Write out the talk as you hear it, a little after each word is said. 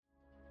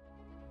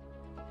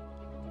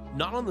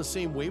Not on the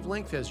same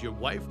wavelength as your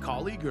wife,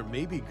 colleague, or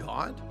maybe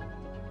God?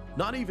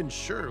 Not even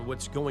sure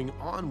what's going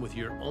on with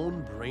your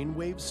own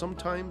brainwaves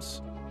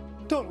sometimes?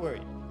 Don't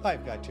worry,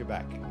 I've got your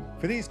back.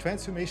 For these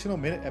Transformational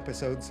Minute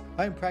episodes,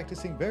 I'm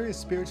practicing various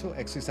spiritual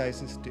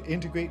exercises to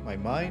integrate my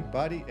mind,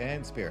 body,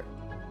 and spirit.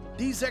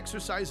 These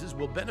exercises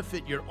will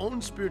benefit your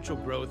own spiritual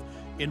growth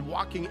in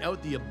walking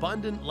out the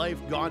abundant life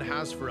God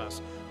has for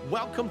us.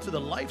 Welcome to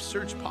the Life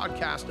Search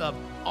podcast of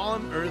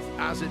On Earth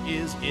as It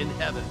Is in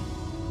Heaven.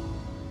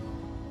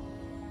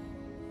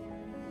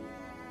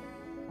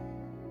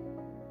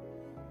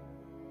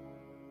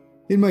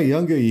 In my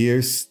younger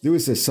years, there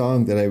was a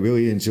song that I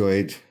really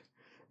enjoyed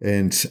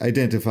and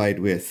identified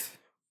with.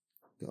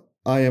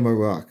 I Am a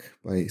Rock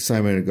by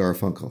Simon and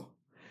Garfunkel,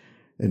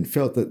 and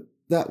felt that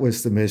that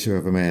was the measure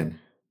of a man.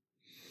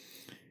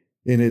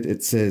 In it,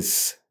 it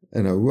says,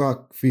 "And a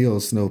rock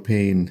feels no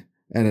pain,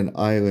 and an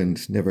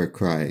island never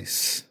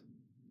cries."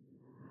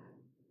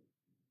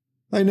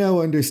 I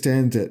now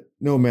understand that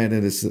no man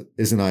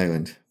is an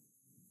island,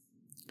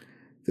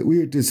 that we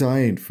are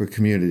designed for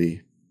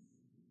community.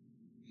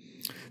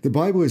 The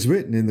Bible is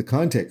written in the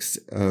context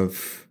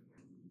of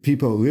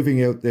people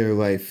living out their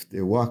life,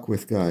 their walk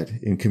with God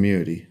in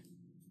community.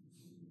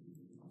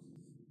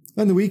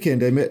 On the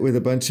weekend, I met with a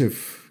bunch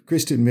of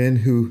Christian men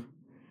who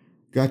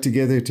got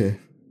together to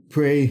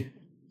pray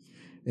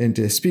and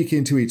to speak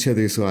into each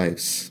other's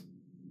lives.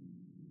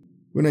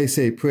 When I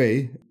say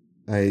pray,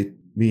 I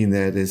mean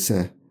that as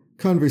a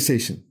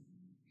conversation.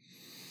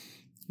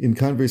 In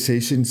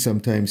conversation,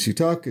 sometimes you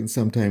talk and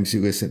sometimes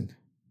you listen,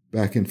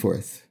 back and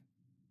forth.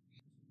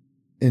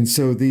 And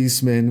so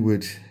these men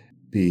would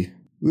be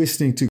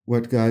listening to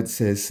what God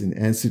says in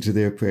answer to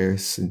their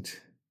prayers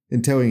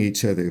and telling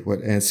each other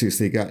what answers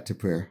they got to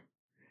prayer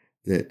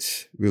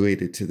that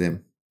related to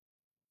them.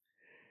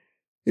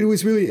 It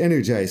was really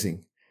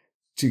energizing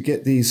to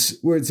get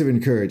these words of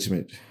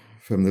encouragement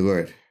from the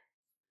Lord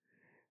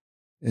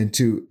and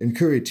to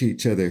encourage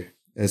each other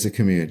as a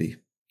community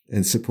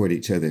and support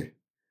each other.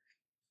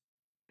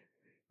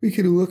 We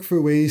can look for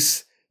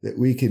ways that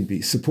we can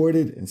be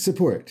supported and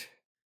support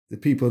the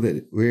people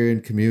that we're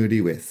in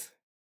community with,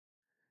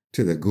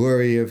 to the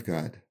glory of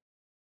God.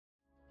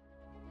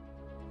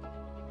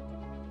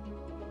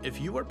 If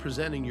you are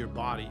presenting your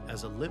body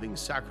as a living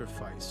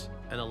sacrifice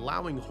and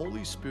allowing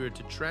Holy Spirit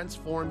to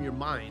transform your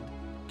mind,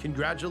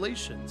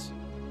 congratulations.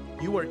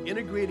 You are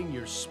integrating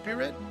your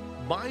spirit,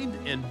 mind,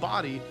 and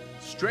body,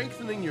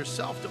 strengthening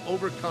yourself to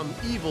overcome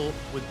evil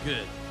with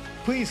good.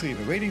 Please leave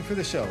a rating for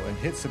the show and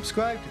hit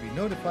subscribe to be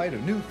notified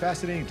of new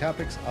fascinating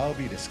topics I'll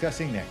be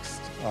discussing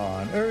next,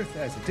 on Earth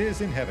as it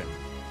is in heaven.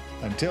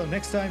 Until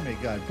next time, may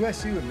God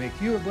bless you and make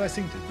you a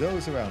blessing to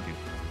those around you.